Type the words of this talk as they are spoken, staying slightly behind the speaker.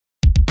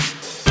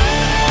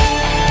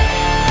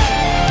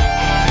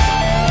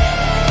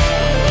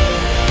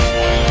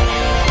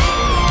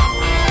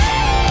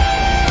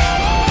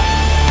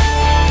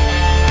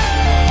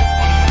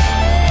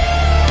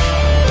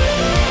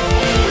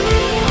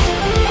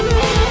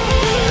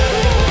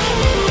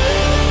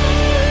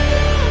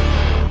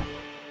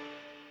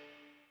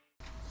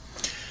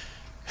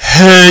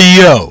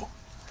Hey yo!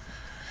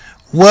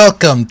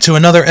 Welcome to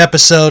another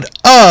episode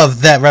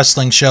of That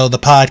Wrestling Show, the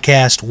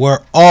podcast where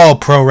all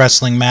pro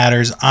wrestling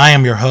matters. I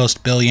am your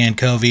host, Bill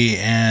Yankovi,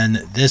 and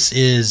this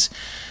is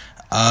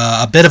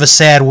a bit of a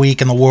sad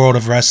week in the world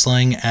of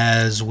wrestling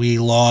as we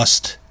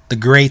lost the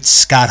great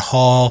Scott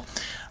Hall.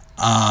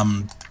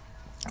 Going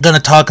to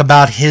talk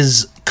about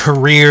his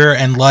career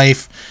and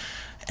life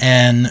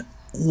and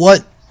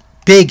what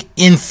big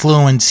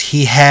influence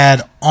he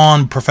had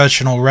on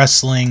professional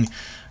wrestling,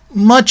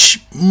 much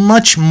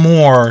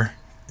more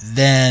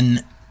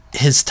than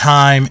his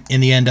time in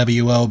the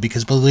NWO,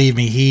 because believe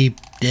me, he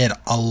did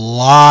a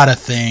lot of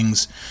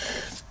things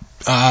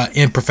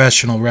in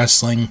professional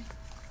wrestling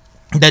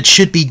that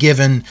should be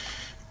given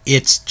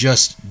its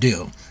just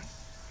due.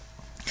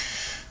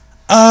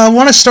 I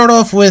want to start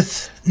off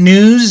with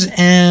news,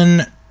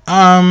 and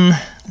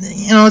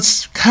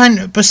it's kind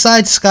of,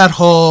 besides Scott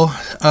Hall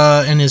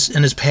and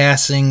his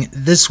passing,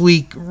 this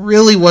week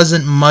really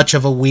wasn't much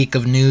of a week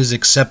of news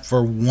except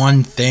for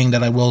one thing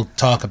that I will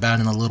talk about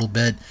in a little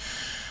bit.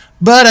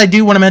 But I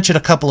do want to mention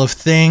a couple of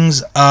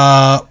things.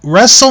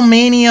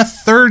 WrestleMania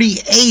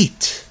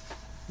 38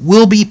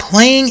 will be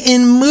playing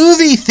in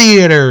movie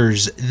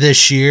theaters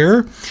this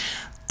year.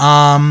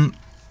 It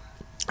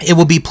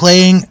will be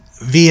playing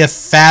via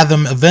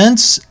Fathom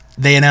Events.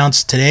 They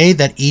announced today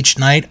that each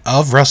night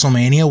of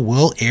WrestleMania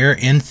will air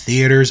in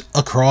theaters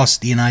across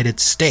the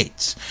United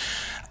States.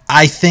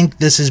 I think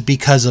this is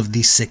because of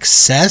the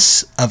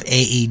success of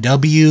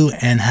AEW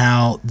and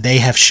how they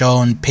have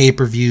shown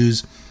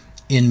pay-per-views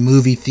in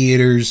movie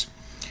theaters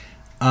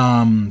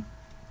as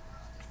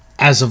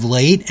of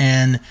late.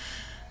 And,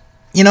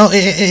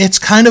 it's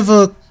kind of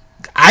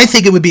I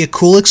think it would be a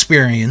cool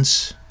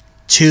experience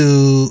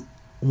to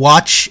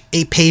watch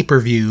a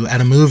pay-per-view at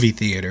a movie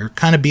theater,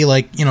 kind of be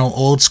like,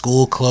 old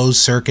school closed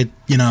circuit,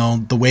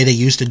 the way they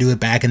used to do it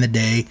back in the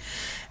day.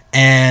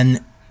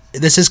 And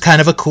this is kind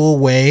of a cool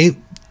way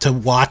to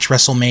watch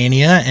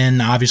WrestleMania,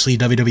 and obviously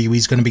WWE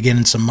is going to be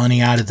getting some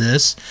money out of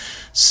this.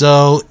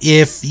 So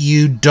if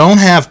you don't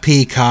have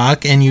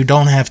Peacock and you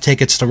don't have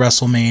tickets to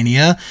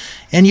WrestleMania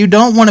and you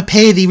don't want to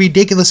pay the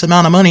ridiculous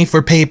amount of money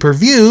for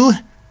pay-per-view,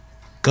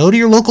 go to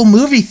your local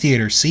movie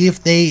theater. See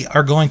if they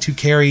are going to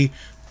carry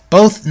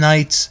both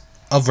nights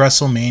of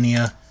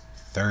WrestleMania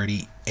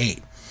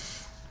 38.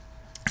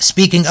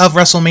 Speaking of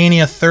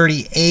WrestleMania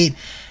 38,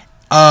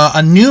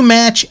 a new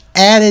match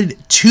added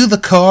to the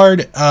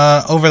card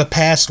over the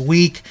past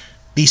week.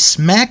 The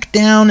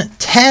SmackDown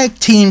Tag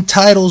Team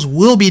titles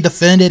will be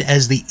defended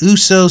as the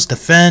Usos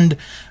defend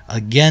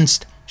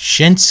against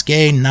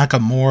Shinsuke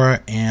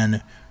Nakamura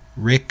and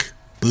Rick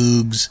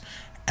Boogs.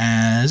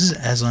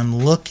 As I'm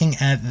looking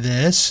at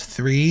this,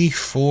 3,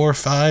 4,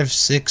 5,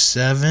 6,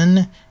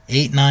 7,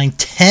 8, 9,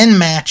 10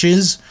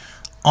 matches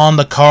on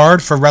the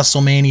card for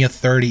WrestleMania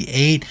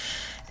 38.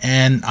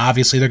 And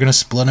obviously they're going to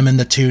split them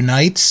into two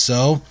nights.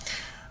 So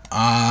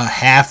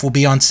half will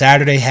be on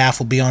Saturday, half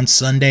will be on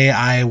Sunday.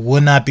 I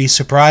would not be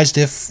surprised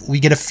if we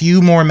get a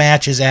few more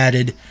matches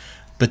added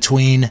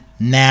between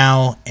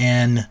now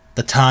and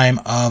the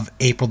time of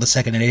April the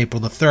 2nd and April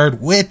the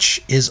 3rd,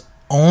 which is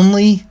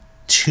only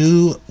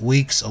 2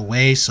 weeks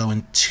away. So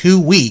in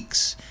 2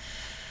 weeks,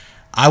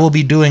 I will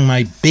be doing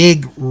my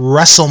big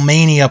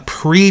WrestleMania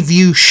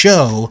preview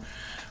show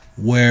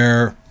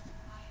where,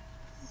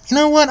 you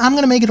know what, I'm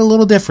going to make it a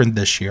little different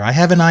this year. I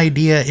have an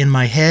idea in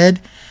my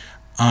head.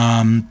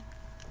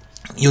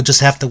 You'll just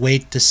have to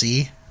wait to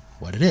see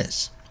what it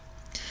is.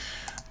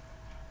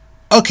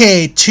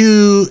 Okay,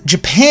 to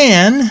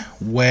Japan,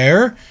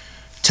 where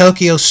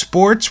Tokyo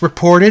Sports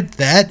reported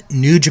that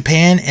New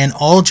Japan and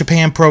All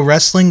Japan Pro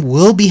Wrestling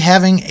will be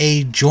having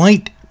a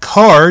joint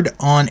card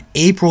on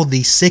April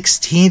the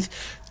 16th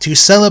to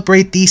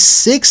celebrate the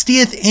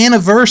 60th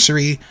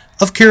anniversary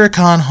of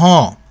Korakuen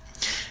Hall.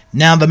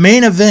 Now, the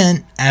main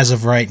event, as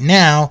of right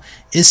now,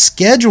 is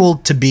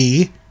scheduled to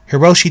be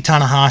Hiroshi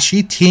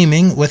Tanahashi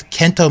teaming with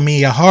Kento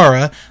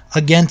Miyahara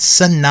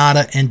against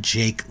Sanada and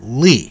Jake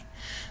Lee.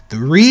 The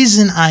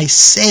reason I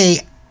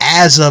say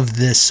as of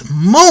this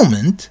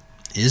moment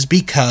is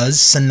because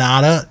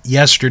Sanada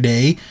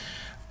yesterday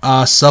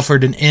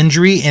suffered an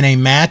injury in a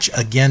match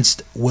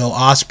against Will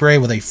Ospreay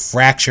with a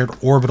fractured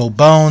orbital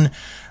bone.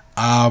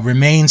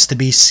 Remains to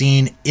be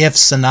seen if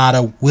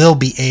Sanada will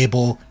be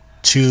able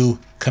to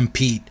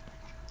compete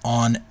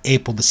on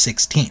April the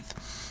 16th.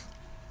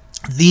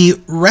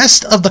 The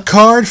rest of the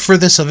card for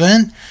this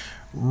event: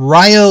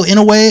 Ryo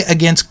Inoue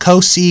against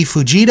Kosi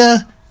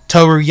Fujita,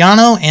 Toru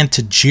Yano and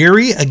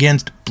Tajiri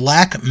against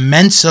Black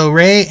Menso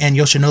Rei and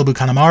Yoshinobu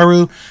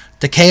Kanemaru,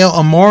 Takeo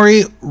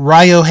Omori,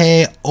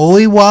 Ryohei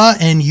Oiwa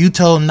and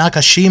Yuto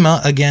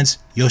Nakashima against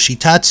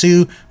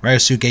Yoshitatsu,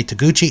 Ryosuke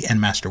Taguchi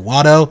and Master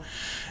Wato,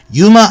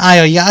 Yuma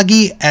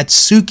Aoyagi,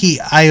 Atsuki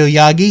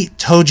Aoyagi,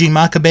 Toji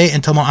Makabe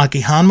and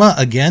Tomoaki Hanma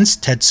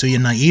against Tetsuya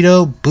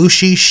Naito,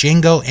 Bushi,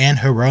 Shingo, and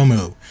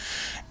Hiromu.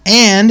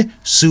 And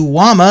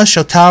Suwama,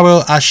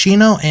 Shotaro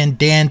Ashino, and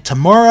Dan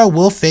Tamura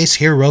will face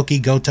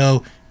Hiroki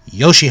Goto,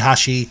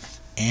 Yoshihashi,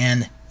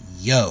 and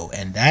Yo.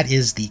 And that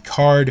is the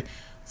card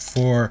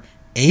for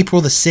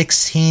April the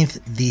 16th,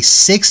 the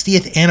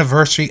 60th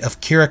anniversary of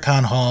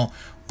Korakuen Hall,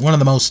 one of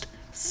the most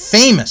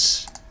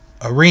famous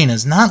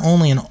arenas, not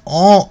only in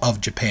all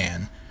of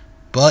Japan,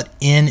 but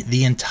in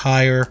the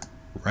entire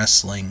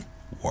wrestling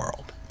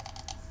world.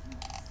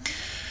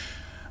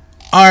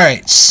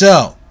 Alright,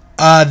 so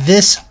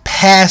this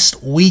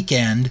past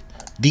weekend,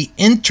 the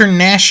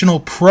International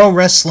Pro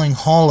Wrestling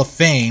Hall of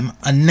Fame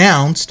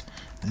announced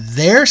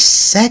their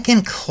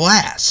second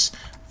class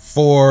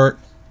for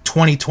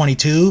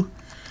 2022,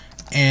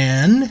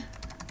 and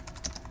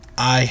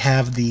I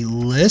have the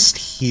list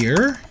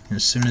here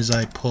as soon as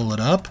I pull it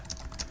up.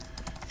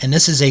 And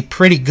this is a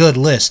pretty good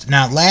list.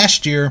 Now,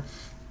 last year,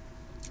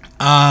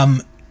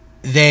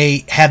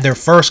 they had their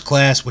first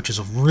class, which is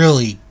a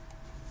really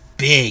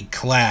big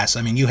class.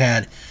 I mean, you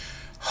had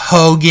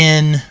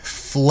Hogan,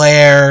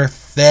 Flair,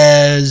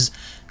 Thesz,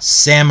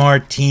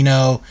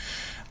 Sammartino.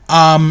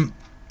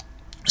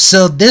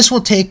 So this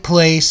will take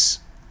place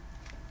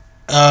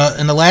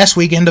in the last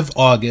weekend of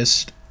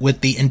August,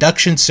 with the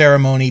induction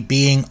ceremony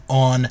being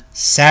on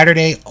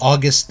Saturday,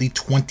 August the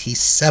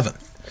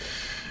 27th.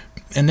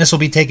 And this will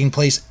be taking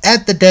place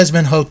at the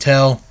Desmond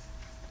Hotel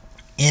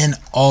in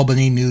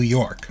Albany, New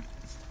York.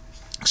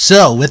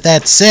 So, with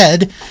that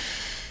said,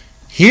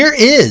 here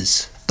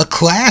is the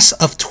class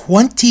of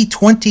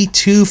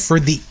 2022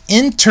 for the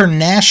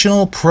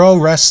International Pro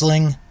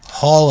Wrestling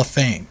Hall of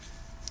Fame.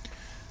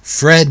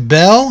 Fred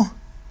Bell,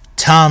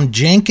 Tom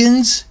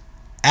Jenkins,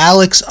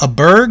 Alex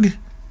Aberg,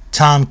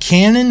 Tom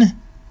Cannon,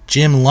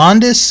 Jim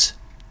Londos,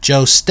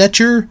 Joe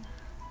Stecher,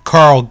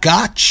 Carl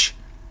Gotch,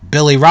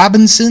 Billy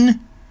Robinson,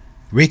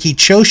 Riki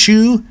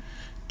Choshu,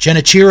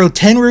 Genichiro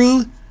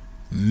Tenryu,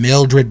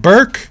 Mildred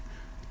Burke,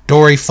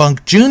 Dory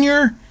Funk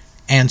Jr.,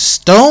 and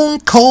Stone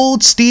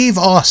Cold Steve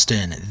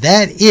Austin.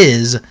 That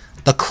is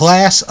the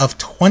class of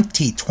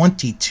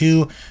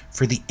 2022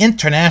 for the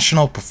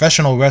International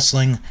Professional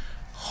Wrestling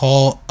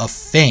Hall of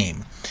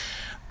Fame.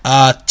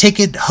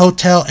 Ticket,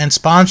 hotel, and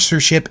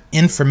sponsorship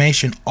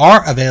information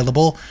are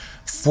available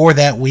for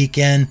that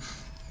weekend.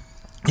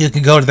 You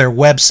can go to their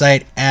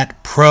website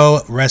at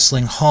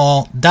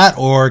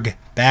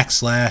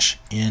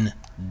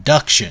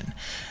prowrestlingHall.org/induction.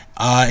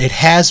 It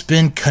has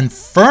been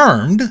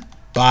confirmed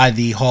by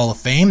the Hall of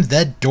Fame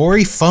that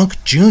Dory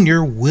Funk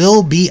Jr.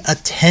 will be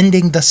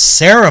attending the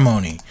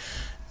ceremony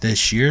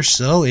this year.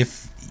 So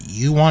if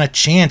you want a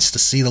chance to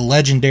see the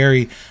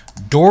legendary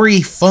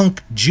Dory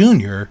Funk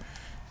Jr.,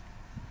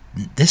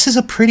 this is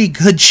a pretty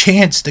good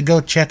chance to go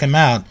check him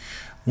out.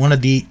 One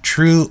of the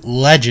true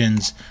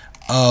legends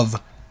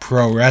of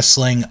pro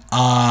wrestling.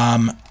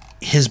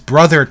 His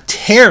brother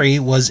Terry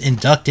was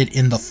inducted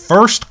in the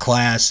first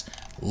class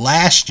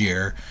last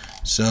year,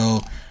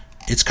 so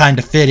it's kind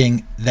of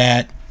fitting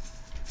that,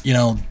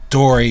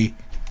 Dory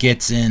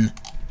gets in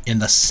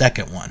the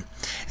second one.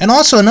 And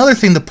also another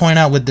thing to point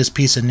out with this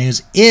piece of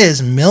news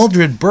is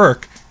Mildred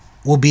Burke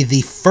will be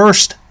the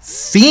first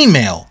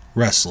female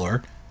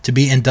wrestler to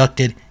be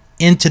inducted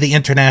into the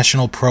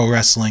International Pro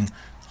Wrestling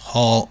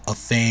Hall of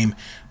Fame.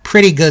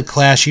 Pretty good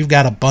class. You've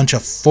got a bunch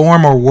of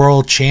former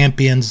world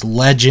champions,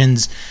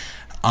 legends,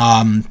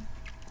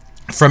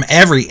 from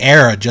every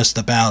era just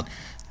about,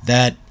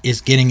 that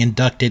is getting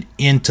inducted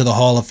into the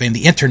Hall of Fame,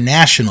 the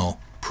International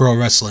Pro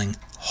Wrestling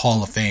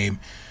Hall of Fame.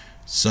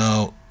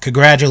 So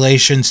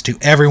congratulations to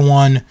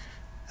everyone.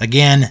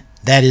 Again,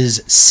 that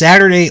is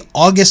Saturday,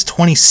 August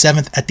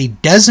 27th at the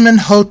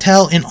Desmond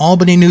Hotel in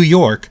Albany, New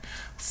York,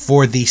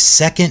 for the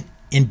second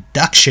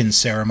induction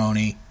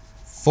ceremony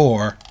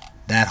for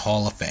that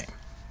Hall of Fame.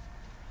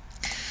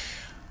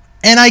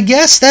 And I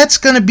guess that's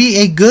going to be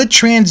a good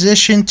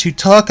transition to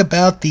talk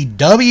about the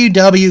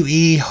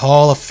WWE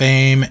Hall of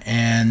Fame.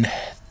 And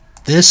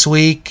this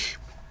week,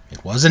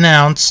 it was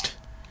announced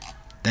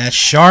that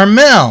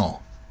Sharmell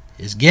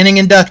is getting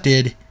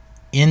inducted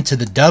into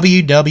the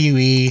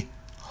WWE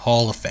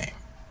Hall of Fame.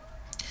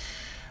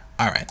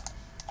 Alright,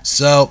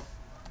 so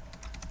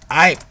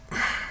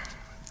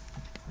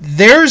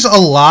there's a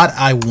lot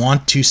I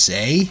want to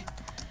say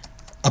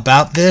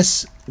about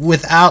this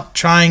without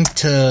trying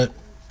to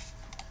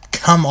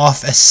come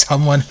off as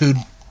someone who,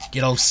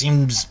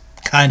 seems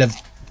kind of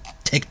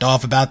ticked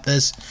off about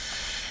this.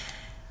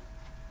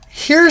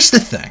 Here's the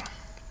thing.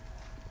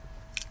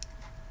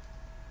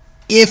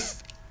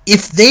 If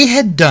they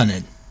had done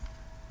it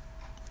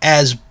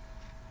as,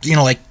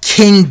 like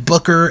King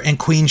Booker and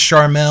Queen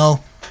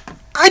Sharmell,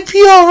 I'd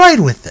be alright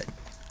with it.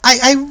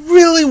 I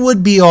really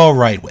would be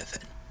alright with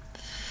it.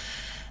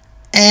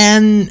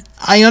 And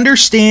I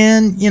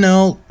understand,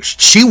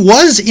 she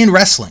was in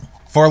wrestling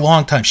for a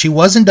long time. She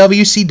was in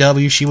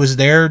WCW. She was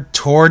there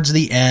towards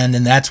the end,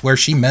 and that's where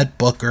she met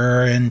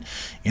Booker, and,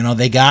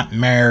 they got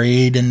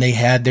married, and they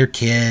had their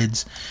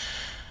kids.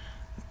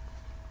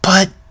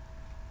 But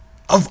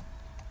of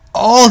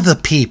all the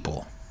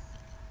people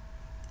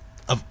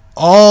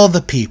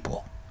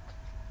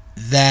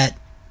that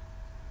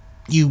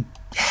you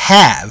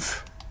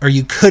have, or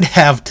you could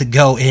have to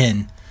go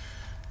in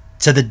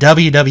to the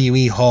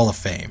WWE Hall of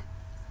Fame,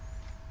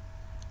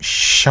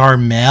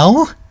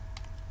 Sharmell?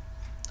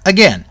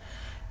 Again,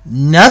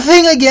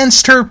 Nothing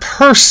against her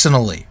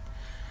personally.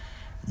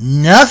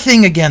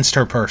 Nothing against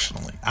her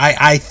personally.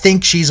 I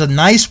think she's a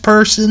nice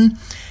person.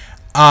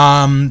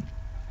 I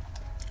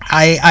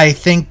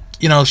think,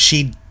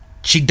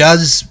 she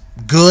does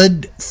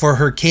good for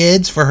her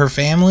kids, for her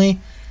family.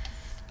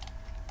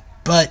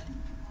 But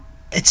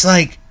it's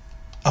like,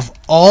 of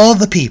all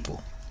the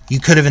people you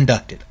could have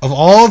inducted, of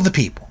all the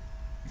people,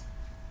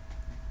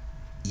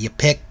 you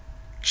pick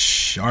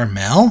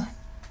Sharmell?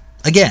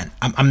 Again,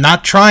 I'm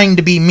not trying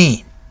to be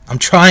mean. I'm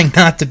trying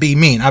not to be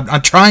mean.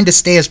 I'm trying to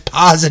stay as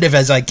positive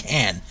as I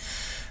can.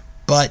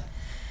 But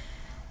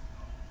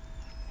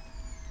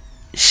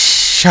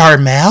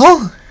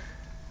Sharmell?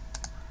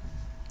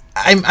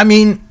 I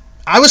mean,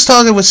 I was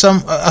talking with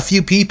a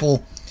few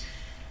people.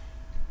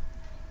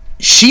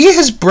 She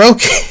has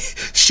broken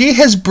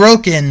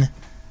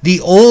the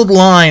old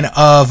line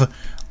of,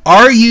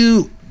 are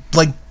you,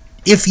 like,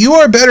 if you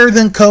are better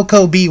than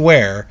Koko B.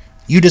 Ware,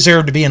 you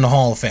deserve to be in the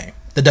Hall of Fame,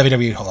 the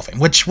WWE Hall of Fame,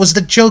 which was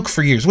the joke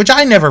for years, which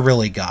I never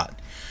really got,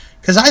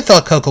 because I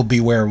thought Koko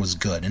B. Ware was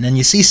good, and then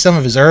you see some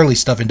of his early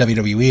stuff in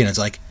WWE, and it's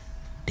like,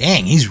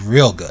 dang, he's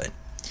real good.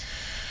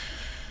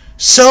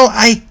 So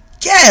I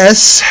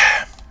guess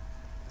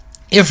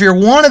if you're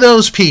one of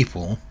those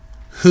people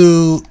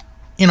who,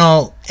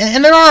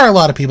 and there are a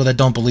lot of people that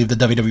don't believe the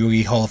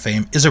WWE Hall of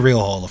Fame is a real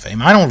Hall of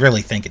Fame. I don't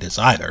really think it is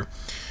either.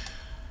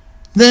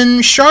 Then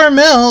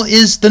Sharmell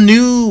is the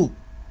new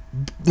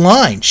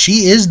line.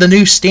 She is the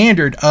new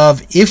standard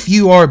of, if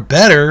you are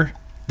better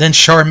than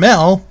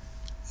Sharmell,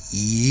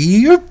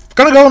 you're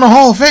going to go in the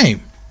Hall of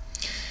Fame.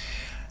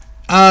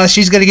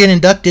 She's going to get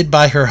inducted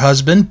by her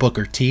husband,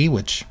 Booker T,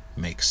 which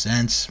makes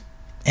sense.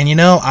 And,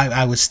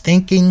 I was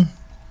thinking,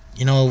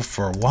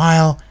 for a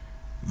while,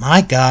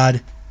 my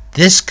God,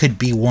 this could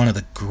be one of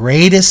the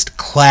greatest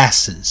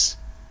classes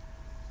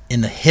in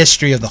the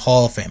history of the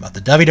Hall of Fame, of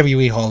the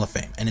WWE Hall of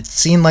Fame. And it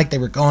seemed like they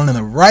were going in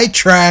the right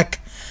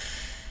track.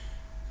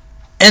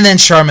 And then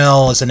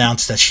Sharmell has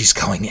announced that she's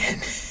going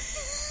in.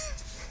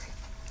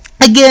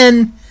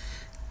 Again,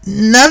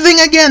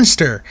 nothing against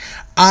her.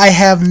 I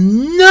have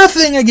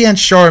nothing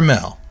against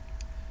Sharmell.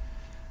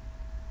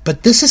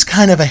 But this is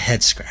kind of a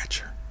head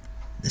scratcher.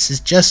 This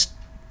is just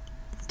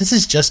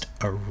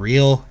a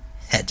real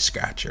head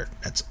scratcher.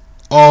 That's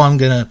all I'm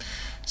going to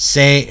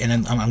say, and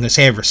I'm going to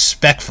say it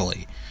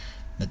respectfully,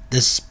 that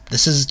this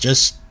is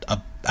just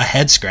a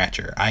head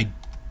scratcher. I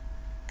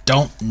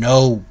don't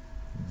know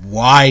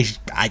why.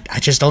 I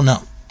just don't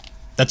know.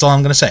 That's all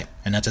I'm going to say,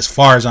 and that's as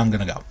far as I'm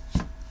going to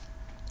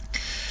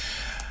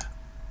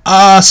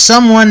go.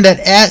 Someone that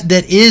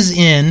is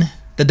in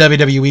the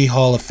WWE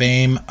Hall of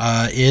Fame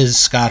is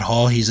Scott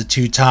Hall. He's a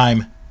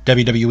two-time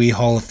WWE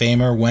Hall of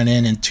Famer, went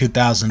in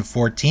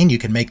 2014. You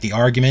can make the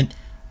argument,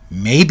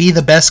 maybe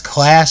the best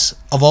class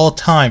of all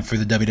time for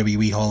the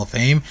WWE Hall of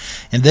Fame,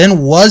 and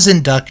then was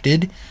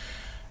inducted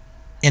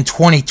in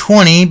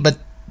 2020, but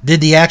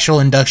did the actual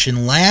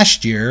induction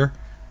last year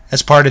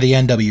as part of the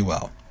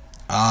NWO.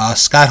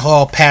 Scott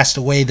Hall passed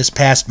away this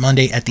past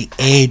Monday at the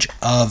age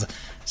of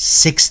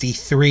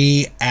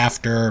 63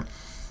 after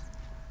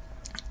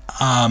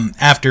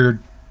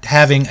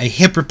having a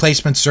hip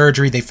replacement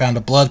surgery. They found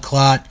a blood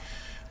clot,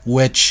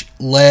 which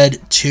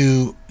led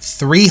to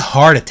 3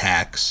 heart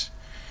attacks,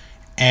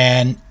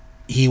 and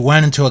he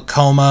went into a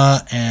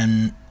coma,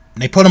 and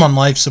they put him on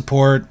life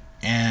support,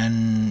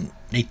 and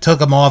they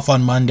took him off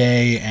on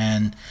Monday,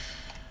 and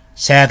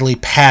sadly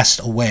passed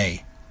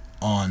away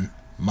on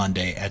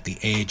Monday at the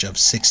age of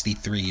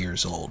 63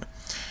 years old.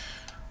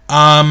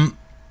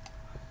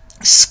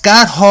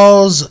 Scott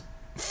Hall's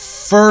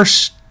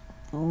first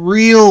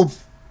real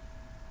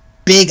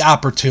big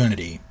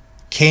opportunity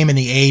came in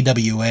the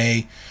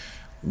AWA,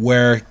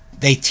 where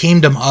they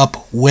teamed him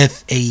up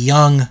with a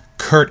young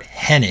Curt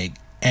Hennig,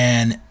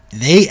 and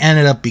they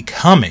ended up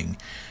becoming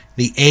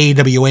the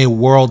AWA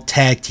World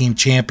Tag Team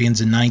Champions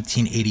in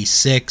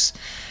 1986.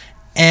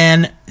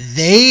 And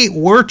they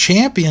were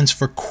champions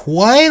for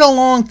quite a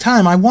long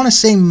time. I want to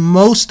say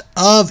most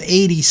of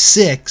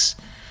 86,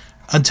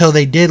 until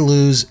they did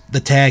lose the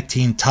tag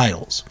team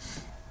titles.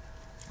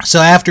 So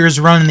after his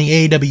run in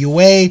the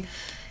AWA,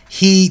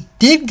 he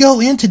did go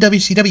into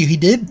WCW. He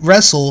did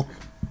wrestle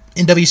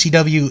in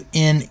WCW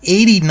in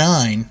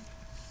 89.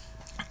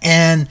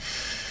 And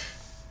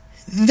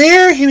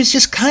there he was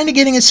just kind of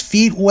getting his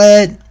feet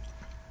wet.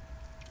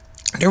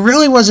 There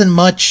really wasn't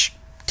much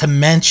to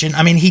mention.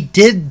 I mean, he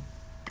did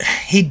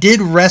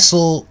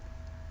wrestle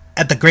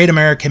at the Great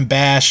American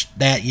Bash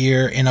that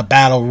year in a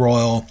battle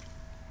royal,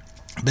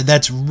 but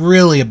that's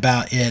really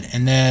about it.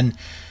 And then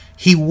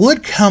he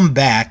would come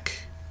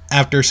back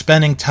after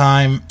spending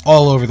time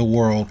all over the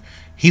world.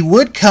 He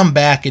would come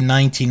back in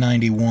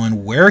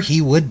 1991, where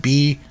he would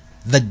be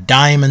the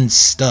Diamond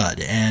Stud,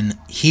 and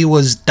he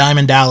was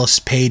Diamond Dallas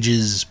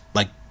Page's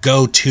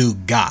go-to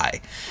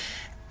guy.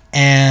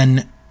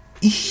 And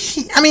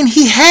he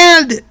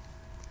had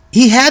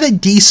a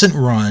decent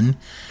run.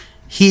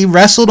 He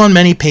wrestled on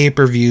many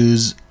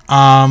pay-per-views.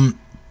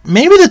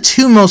 Maybe the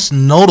 2 most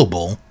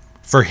notable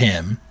for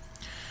him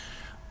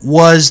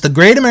was the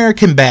Great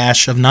American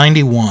Bash of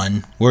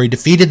 91, where he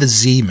defeated the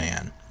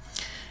Z-Man.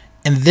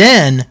 And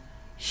then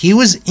he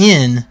was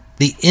in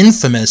the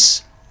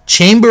infamous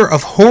Chamber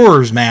of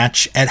Horrors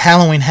match at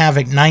Halloween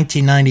Havoc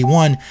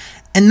 1991,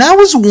 and that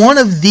was one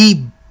of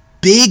the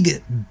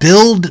big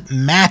build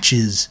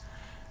matches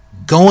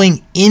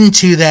going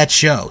into that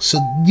show. So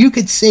you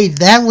could say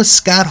that was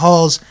Scott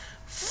Hall's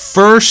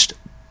first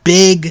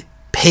big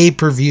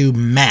pay-per-view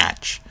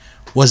match,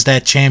 was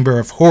that Chamber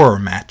of Horror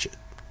match.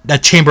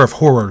 That Chamber of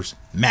Horrors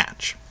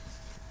match.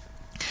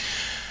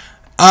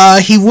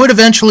 He would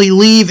eventually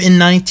leave in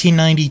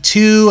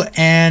 1992,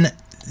 and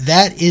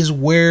that is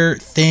where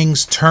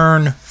things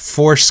turn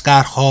for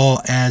Scott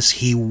Hall, as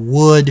he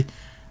would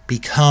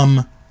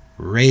become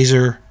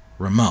Razor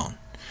Ramon.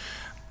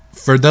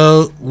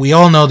 We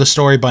all know the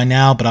story by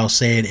now, but I'll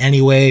say it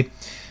anyway.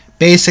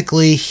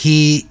 Basically,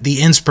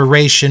 the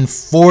inspiration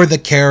for the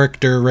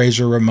character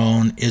Razor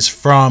Ramon is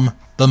from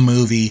the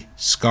movie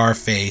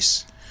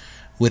Scarface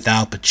with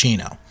Al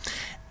Pacino.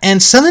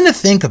 And something to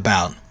think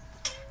about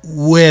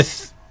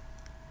with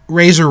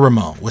Razor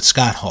Ramon, with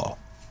Scott Hall.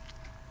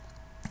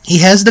 He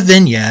has the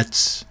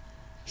vignettes,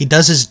 he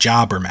does his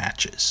jobber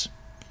matches.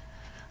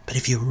 But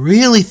if you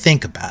really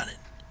think about it,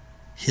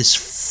 his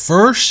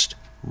first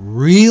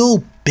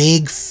real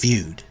big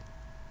feud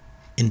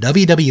in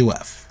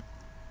WWF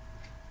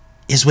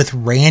is with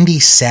Randy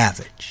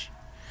Savage.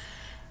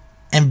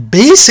 And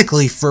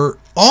basically, for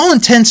all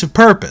intents and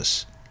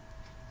purposes,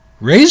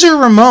 Razor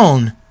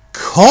Ramon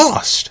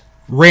cost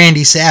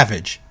Randy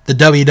Savage the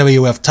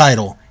WWF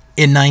title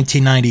in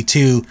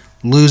 1992,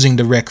 losing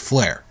to Ric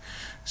Flair.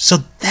 So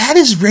that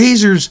is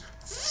Razor's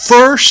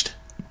first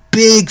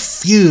big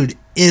feud,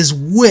 is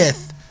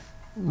with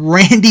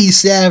Randy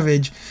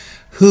Savage,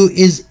 who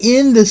is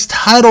in this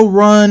title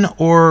run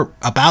or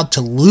about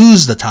to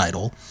lose the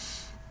title,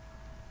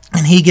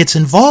 and he gets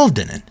involved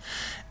in it.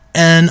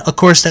 And of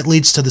course that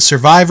leads to the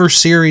Survivor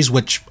Series,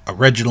 which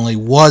originally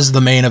was the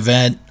main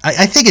event.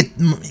 I think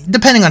it,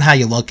 depending on how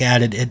you look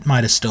at it, it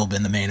might have still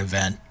been the main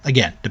event.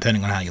 Again,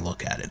 depending on how you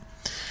look at it.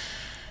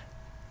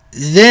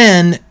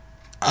 Then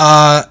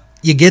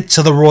you get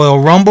to the Royal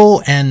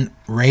Rumble, and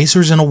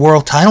Razor's in a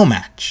world title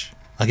match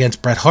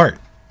against Bret Hart.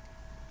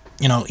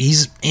 You know,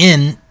 he's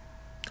in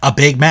a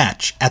big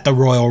match at the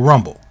Royal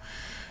Rumble.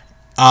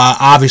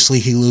 Obviously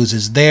he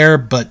loses there,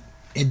 but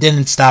it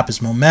didn't stop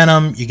his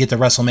momentum. You get to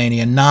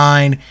WrestleMania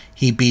 9.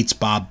 He beats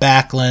Bob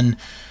Backlund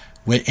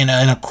in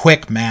a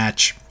quick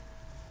match.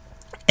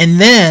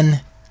 And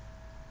then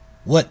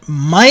what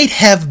might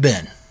have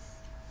been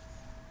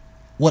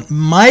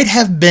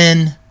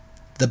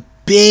the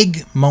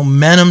big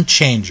momentum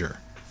changer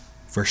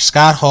for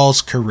Scott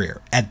Hall's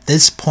career at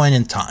this point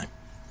in time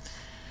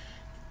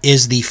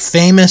is the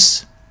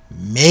famous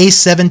May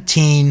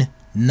 17,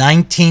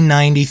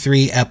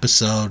 1993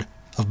 episode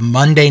of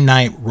Monday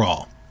Night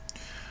Raw,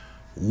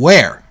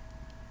 where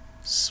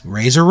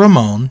Razor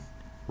Ramon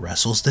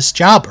wrestles this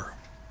jobber.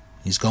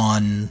 He's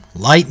gone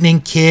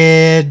Lightning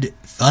Kid,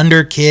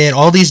 Thunder Kid,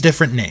 all these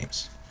different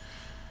names.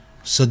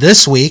 So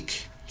this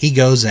week, he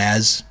goes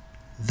as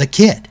the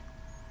Kid.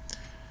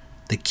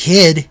 The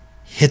Kid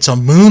hits a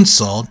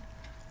moonsault.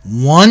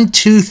 1,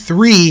 2,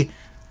 3.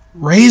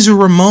 Razor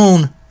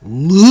Ramon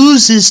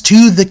loses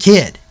to the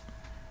Kid.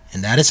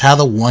 And that is how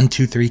the 1,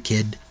 2, 3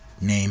 Kid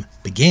name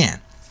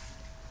began.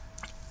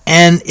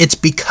 And it's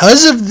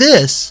because of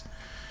this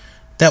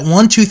that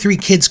 1, 2, 3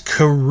 Kid's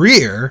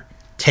career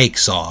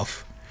takes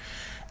off.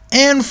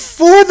 And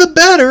for the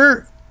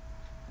better,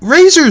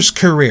 Razor's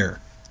career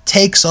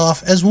takes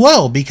off as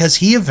well, because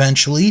he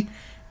eventually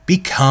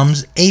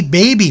becomes a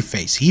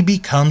babyface. He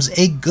becomes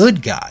a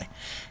good guy.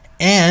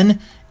 And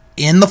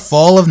in the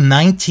fall of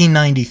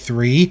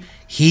 1993,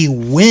 he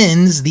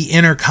wins the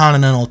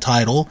Intercontinental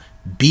title,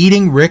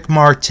 beating Rick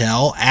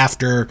Martel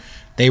after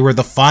they were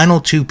the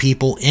final two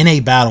people in a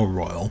battle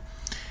royal.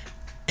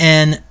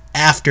 And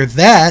after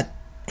that,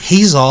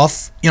 he's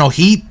off. You know,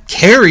 he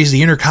carries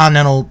the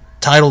Intercontinental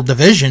title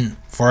division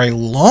for a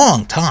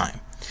long time.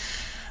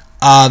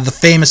 The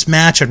famous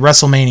match at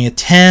WrestleMania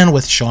 10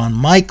 with Shawn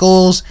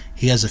Michaels.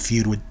 He has a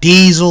feud with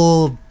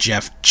Diesel,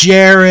 Jeff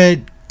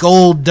Jarrett,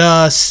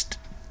 Goldust,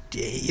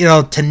 you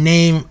know, to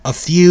name a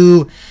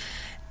few.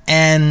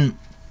 And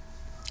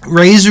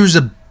Razor's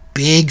a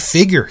big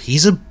figure.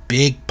 He's a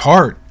big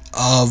part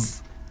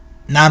of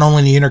not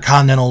only the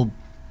Intercontinental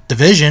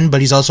division, but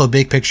he's also a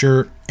big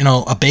picture, you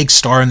know, a big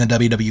star in the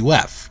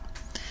WWF.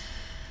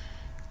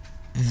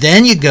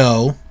 Then you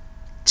go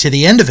to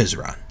the end of his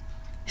run.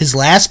 His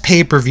last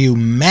pay-per-view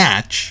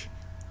match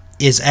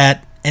is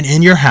at an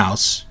In Your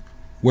House,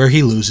 where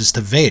he loses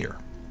to Vader.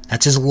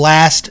 That's his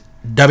last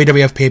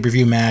WWF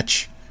pay-per-view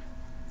match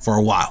for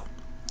a while.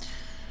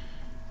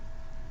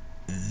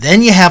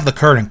 Then you have the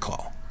curtain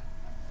call.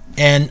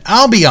 And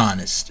I'll be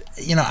honest,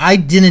 you know, I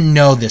didn't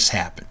know this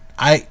happened.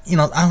 I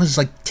was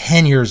like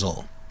 10 years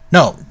old.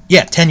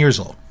 10 years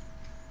old.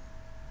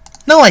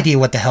 No idea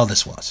what the hell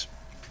this was.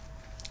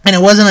 And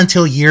it wasn't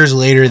until years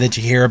later that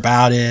you hear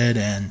about it,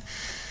 and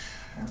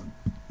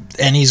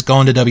he's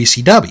going to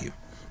WCW.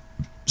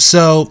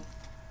 So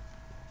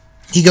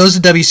he goes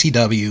to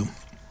WCW,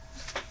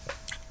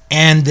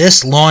 and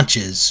this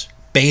launches,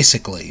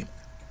 basically,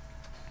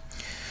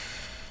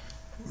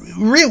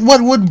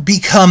 what would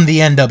become the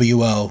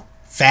NWO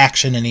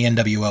faction and the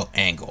NWO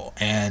angle.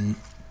 And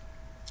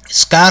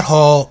Scott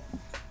Hall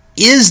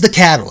is the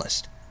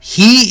catalyst.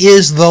 He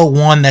is the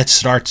one that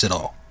starts it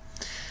all.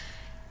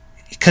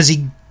 Because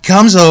he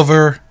comes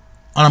over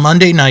on a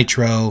Monday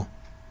Nitro,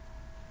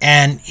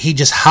 and he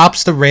just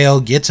hops the rail,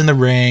 gets in the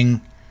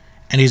ring,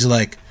 and he's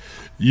like,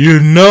 "You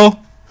know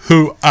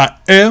who I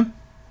am,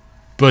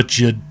 but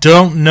you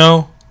don't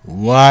know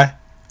why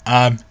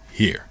I'm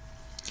here."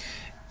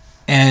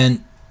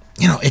 And,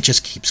 you know, it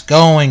just keeps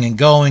going and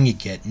going. You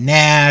get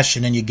Nash,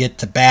 and then you get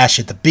to Bash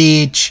at the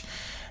Beach,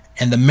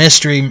 and the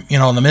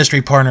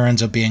mystery partner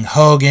ends up being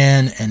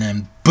Hogan, and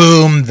then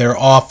boom, they're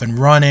off and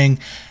running.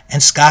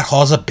 And Scott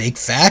Hall's a big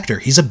factor.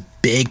 He's a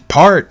big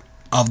part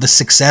of the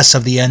success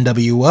of the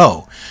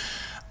NWO.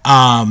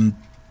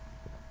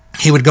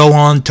 He would go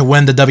on to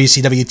win the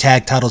WCW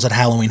tag titles at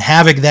Halloween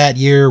Havoc that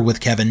year with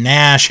Kevin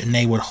Nash, and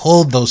they would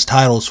hold those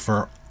titles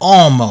for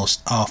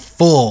almost a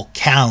full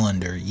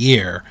calendar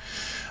year.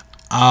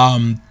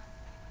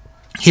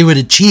 He would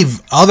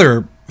achieve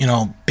other,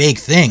 big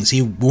things.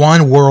 He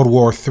won World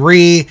War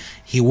III.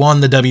 He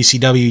won the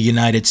WCW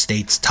United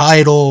States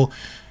title.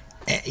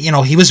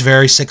 He was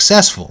very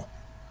successful.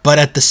 But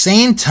at the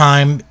same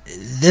time,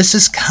 this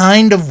is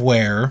kind of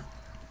where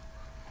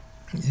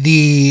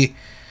the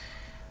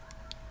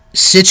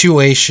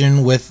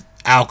situation with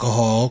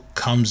alcohol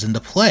comes into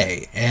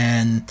play.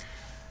 And,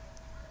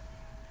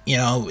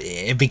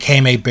 it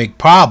became a big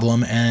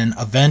problem. And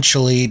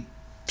eventually,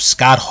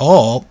 Scott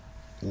Hall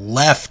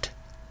left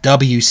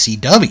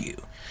WCW.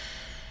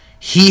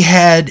 He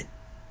had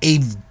a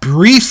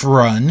brief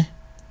run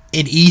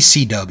at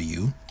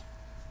ECW,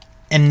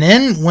 and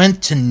then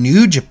went to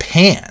New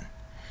Japan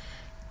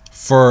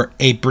for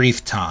a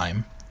brief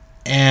time,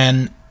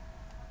 and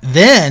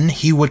then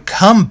he would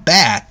come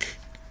back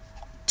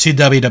to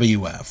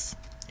WWF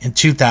in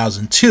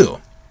 2002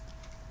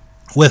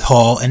 with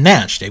Hall and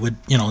Nash. They would,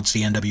 it's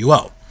the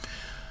NWO.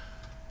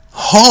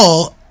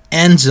 Hall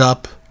ends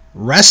up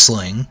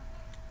wrestling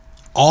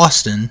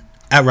Austin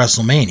at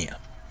WrestleMania.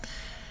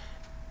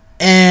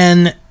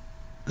 And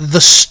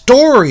the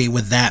story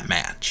with that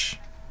match,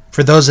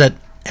 for those that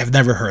have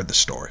never heard the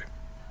story,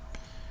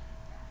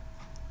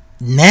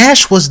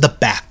 Nash was the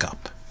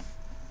backup.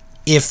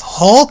 If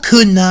Hall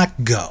could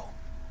not go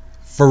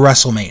for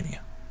WrestleMania,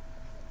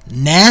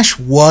 Nash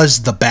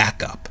was the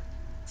backup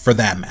for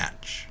that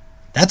match.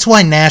 That's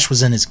why Nash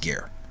was in his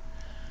gear.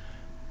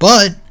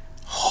 But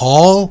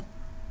Hall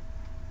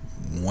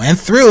went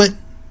through it,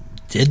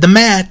 did the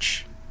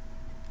match,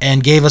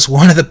 and gave us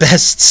one of the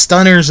best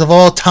stunners of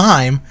all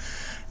time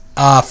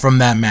from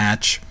that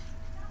match.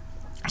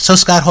 So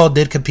Scott Hall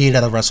did compete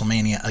at a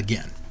WrestleMania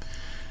again.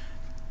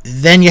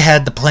 Then you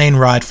had the plane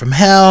ride from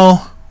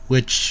hell,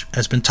 which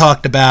has been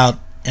talked about,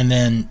 and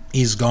then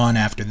he's gone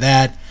after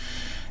that.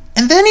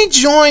 And then he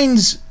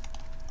joins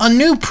a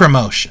new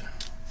promotion,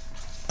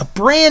 a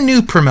brand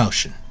new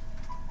promotion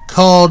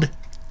called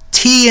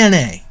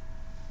TNA.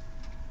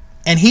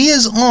 And he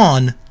is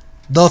on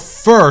the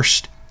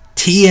first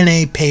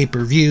TNA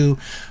pay-per-view,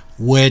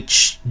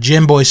 which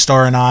Jim Boy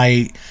Star and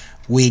I,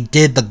 we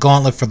did the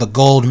gauntlet for the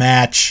gold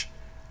match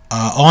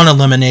on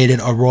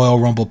Eliminated, a Royal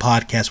Rumble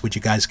podcast, which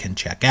you guys can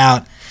check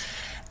out.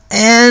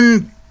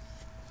 And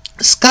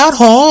Scott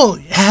Hall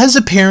has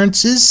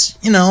appearances,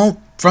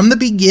 from the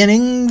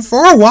beginning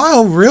for a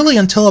while, really,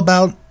 until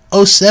about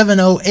 07,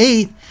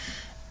 08.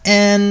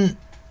 And,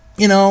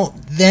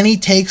 then he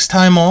takes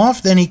time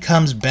off, then he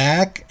comes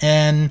back,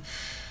 and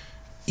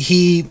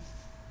he,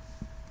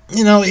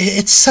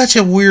 it's such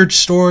a weird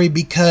story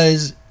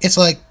because it's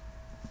like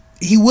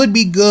he would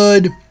be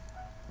good,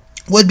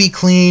 would be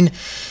clean,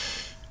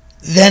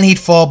 then he'd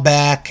fall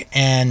back,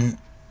 and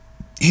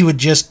he would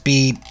just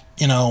be,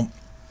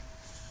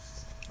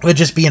 would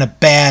just be in a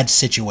bad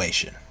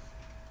situation.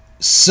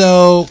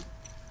 So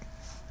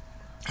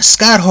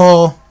Scott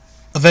Hall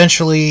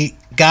eventually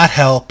got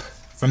help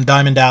from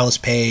Diamond Dallas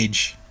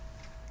Page,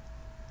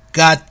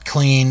 got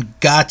clean,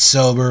 got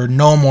sober,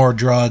 no more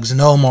drugs,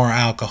 no more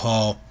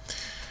alcohol,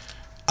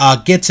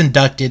 gets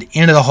inducted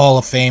into the Hall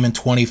of Fame in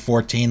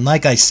 2014.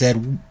 Like I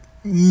said,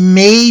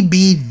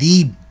 maybe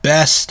the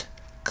best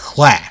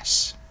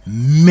class,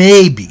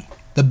 maybe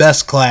the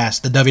best class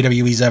the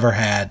WWE's ever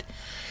had.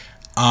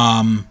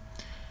 And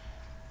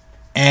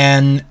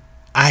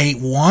I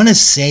want to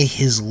say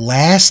his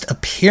last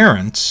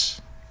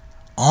appearance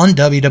on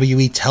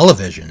WWE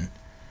television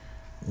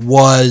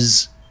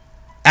was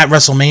at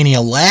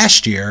WrestleMania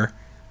last year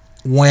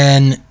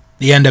when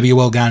the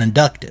NWO got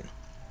inducted.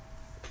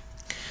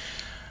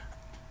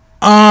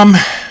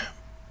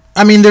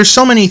 There's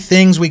so many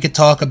things we could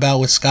talk about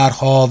with Scott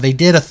Hall. They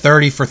did a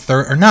 30 for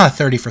 30, or not a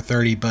 30 for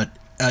 30, but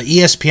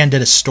ESPN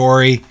did a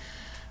story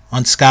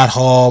on Scott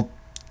Hall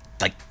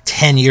like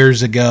 10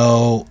 years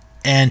ago.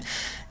 And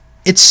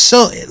it's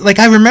so,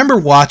 I remember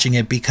watching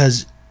it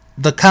because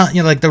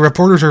the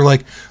reporters are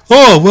like,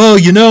 oh,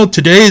 well,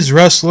 today's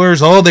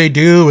wrestlers, all they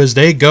do is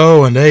they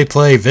go and they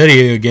play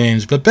video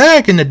games. But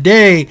back in the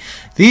day,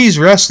 these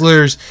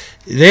wrestlers,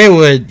 they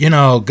would,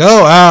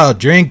 go out,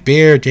 drink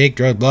beer, take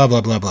drugs, blah,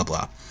 blah, blah, blah,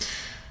 blah.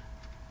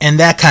 And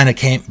that kind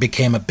of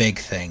became a big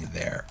thing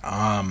there.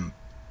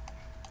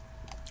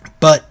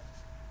 But,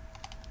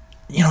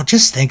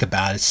 just think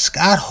about it.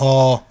 Scott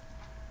Hall,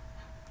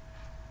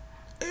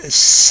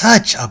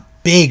 such a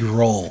big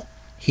role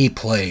he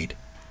played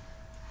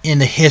in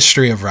the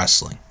history of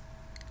wrestling.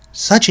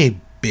 Such a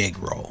big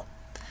role.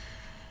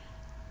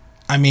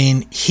 I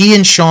mean, he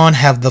and Shawn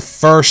have the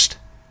first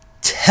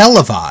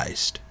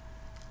televised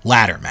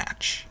ladder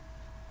match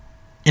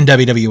in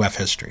WWF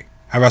history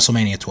at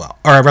WrestleMania 12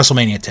 or at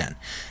WrestleMania 10.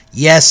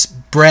 Yes,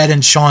 Bret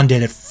and Shawn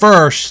did it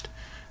first,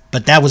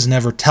 but that was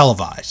never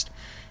televised.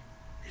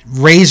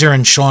 Razor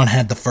and Shawn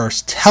had the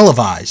first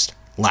televised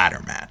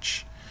ladder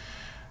match.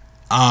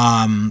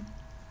 And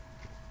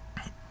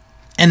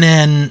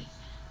then,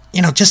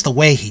 just the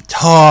way he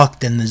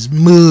talked and his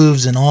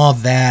moves and all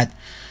that,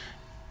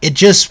 it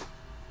just,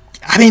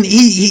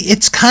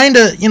 it's kind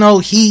of,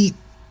 he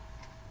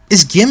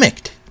is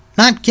gimmicked.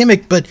 Not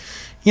gimmicked, but,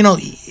 he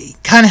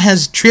kind of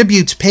has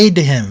tributes paid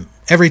to him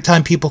every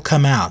time people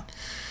come out.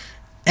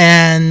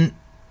 And,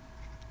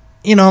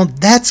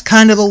 that's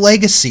kind of the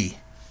legacy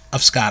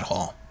of Scott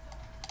Hall.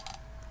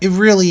 It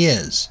really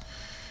is.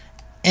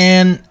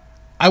 And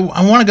I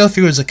want to go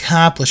through his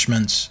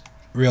accomplishments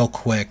real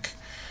quick.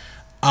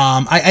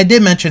 I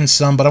did mention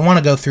some, but I want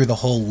to go through the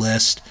whole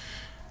list.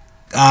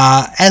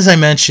 As I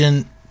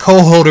mentioned,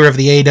 co-holder of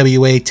the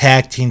AWA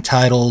Tag Team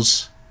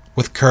titles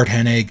with Curt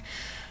Hennig.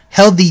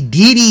 Held the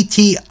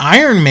DDT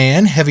Iron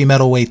Man heavy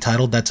metalweight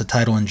title. That's a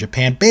title in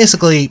Japan.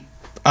 Basically,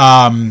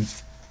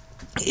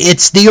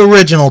 it's the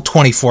original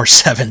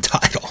 24/7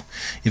 title,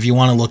 if you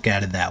want to look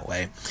at it that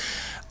way.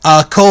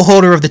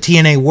 Co-holder of the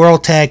TNA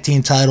World Tag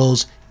Team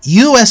titles,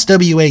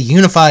 USWA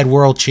Unified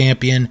World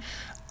Champion,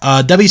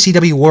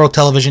 WCW World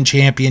Television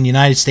Champion,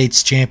 United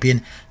States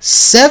Champion,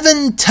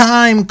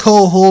 7-time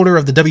co-holder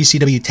of the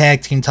WCW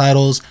Tag Team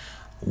titles,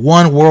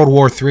 won World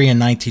War III in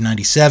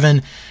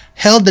 1997,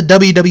 held the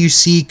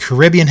WWC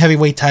Caribbean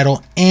Heavyweight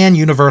title and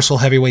Universal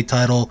Heavyweight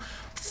title,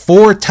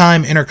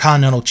 4-time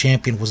Intercontinental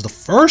Champion, was the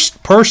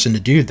first person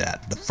to do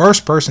that, the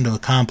first person to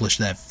accomplish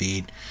that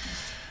feat.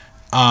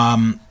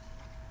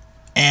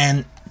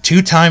 And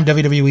 2-time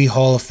WWE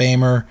Hall of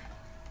Famer,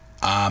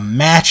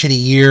 Match of the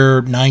Year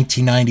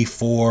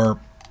 1994,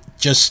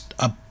 just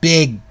a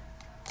big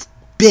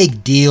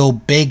deal,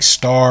 big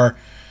star.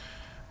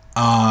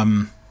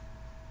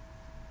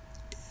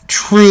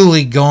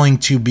 Truly going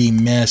to be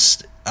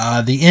missed.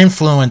 The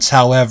influence,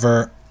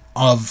 however,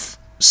 of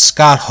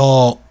Scott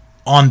Hall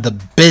on the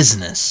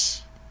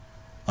business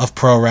of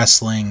pro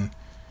wrestling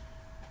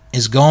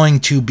is going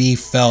to be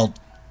felt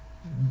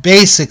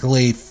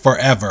basically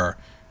forever.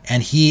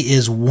 And he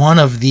is one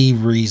of the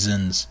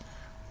reasons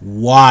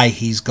why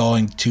he's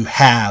going to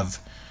have,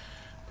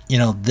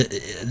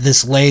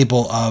 this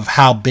label of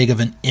how big of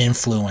an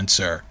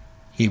influencer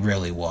he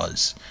really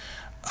was.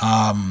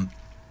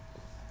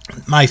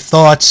 My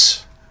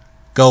thoughts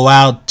go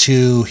out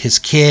to his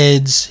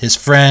kids, his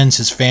friends,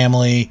 his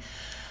family.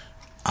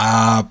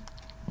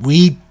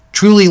 We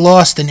truly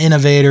lost an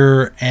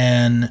innovator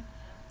and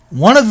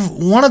one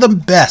of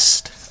the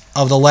best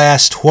of the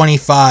last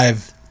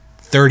 25,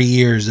 30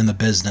 years in the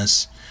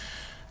business.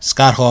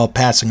 Scott Hall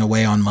passing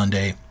away on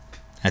Monday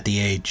at the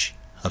age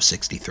of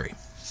 63.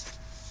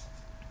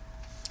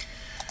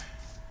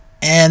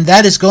 And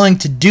that is going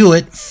to do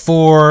it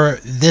for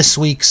this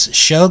week's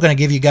show. Going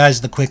to give you guys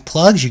the quick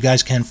plugs. You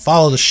guys can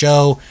follow the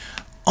show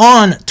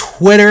on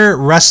Twitter,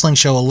 Wrestling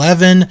Show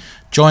 11.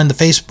 Join the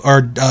Facebook,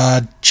 or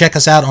check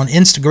us out on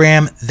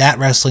Instagram, That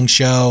Wrestling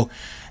Show.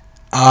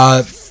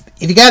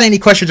 If you got any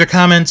questions or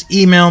comments,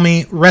 email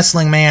me,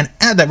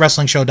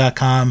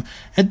 wrestlingman@thatwrestlingshow.com.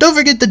 And don't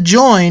forget to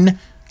join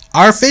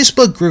our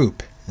Facebook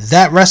group,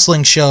 That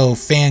Wrestling Show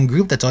fan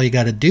group. That's all you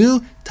got to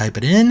do. Type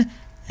it in,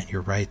 and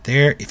you're right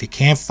there. If you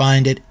can't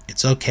find it,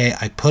 it's okay.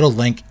 I put a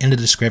link in the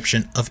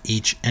description of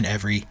each and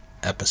every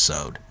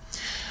episode.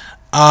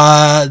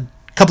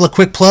 Couple of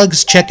quick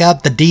plugs. Check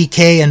out the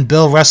DK and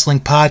Bill Wrestling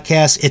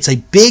Podcast. It's a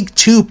big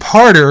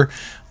two-parter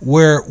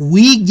where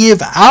we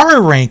give our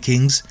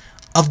rankings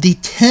of the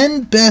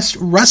 10 best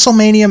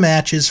WrestleMania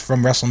matches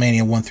from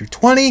WrestleMania 1 through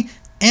 20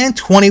 and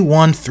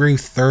 21 through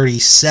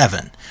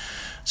 37.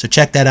 So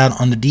check that out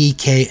on the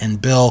DK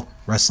and Bill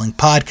Wrestling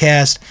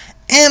Podcast.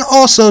 And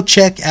also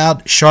check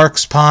out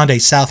Sharks Pond, a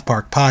South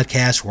Park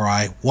podcast where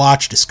I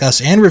watch, discuss,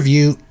 and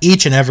review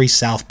each and every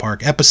South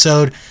Park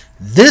episode.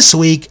 This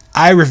week,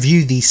 I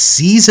review the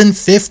Season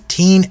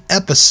 15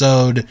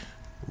 episode,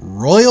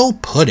 Royal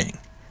Pudding.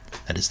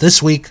 That is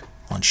this week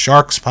on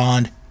Sharks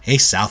Pond, a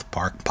South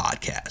Park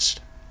podcast.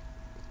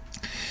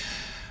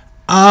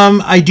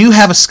 I do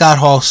have a Scott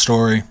Hall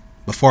story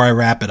before I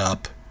wrap it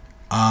up.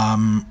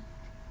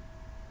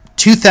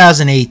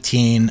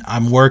 2018,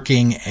 I'm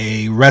working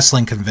a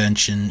wrestling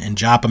convention in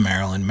Joppa,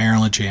 Maryland,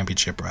 Maryland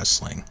Championship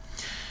Wrestling.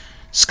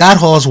 Scott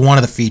Hall is one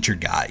of the featured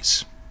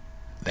guys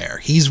there.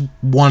 He's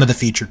one of the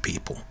featured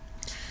people.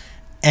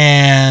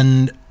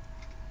 And,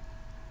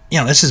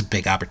 this is a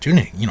big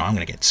opportunity. I'm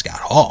going to get Scott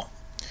Hall.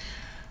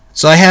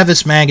 So I have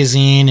this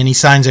magazine, and he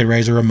signs it,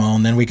 Razor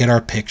Ramon. Then we get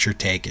our picture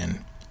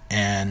taken.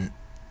 And,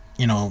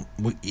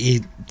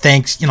 he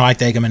thanks, I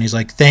thank him, and he's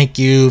like, thank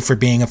you for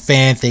being a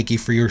fan. Thank you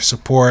for your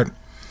support.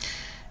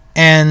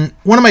 And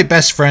one of my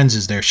best friends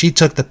is there. She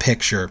took the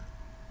picture.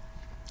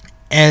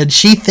 And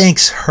she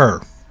thanks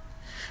her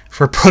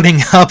for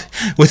putting up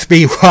with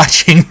me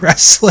watching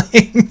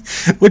wrestling,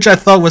 which I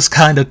thought was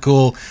kind of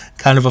cool,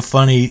 kind of a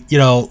funny,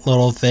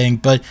 little thing.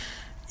 But,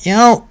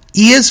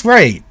 he is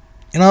right.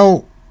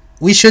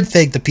 We should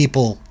thank the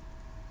people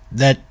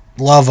that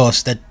love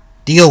us, that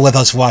deal with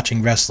us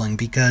watching wrestling,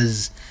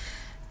 because,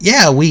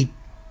 we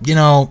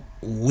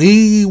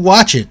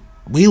watch it.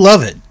 We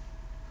love it.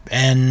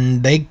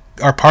 And they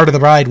are part of the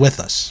ride with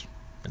us.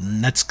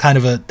 And that's kind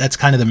of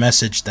the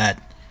message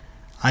that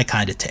I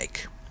kind of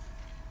take.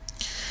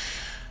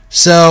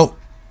 So,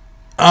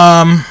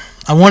 I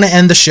want to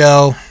end the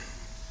show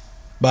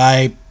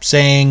by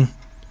saying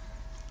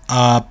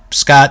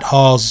Scott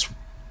Hall's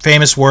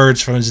famous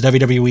words from his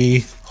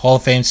WWE Hall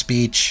of Fame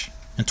speech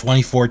in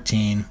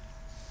 2014.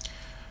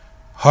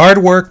 Hard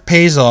work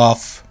pays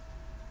off.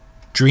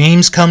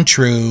 Dreams come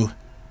true.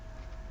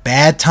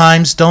 Bad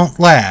times don't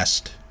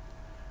last.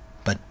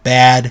 But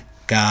bad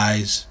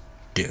guys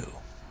do.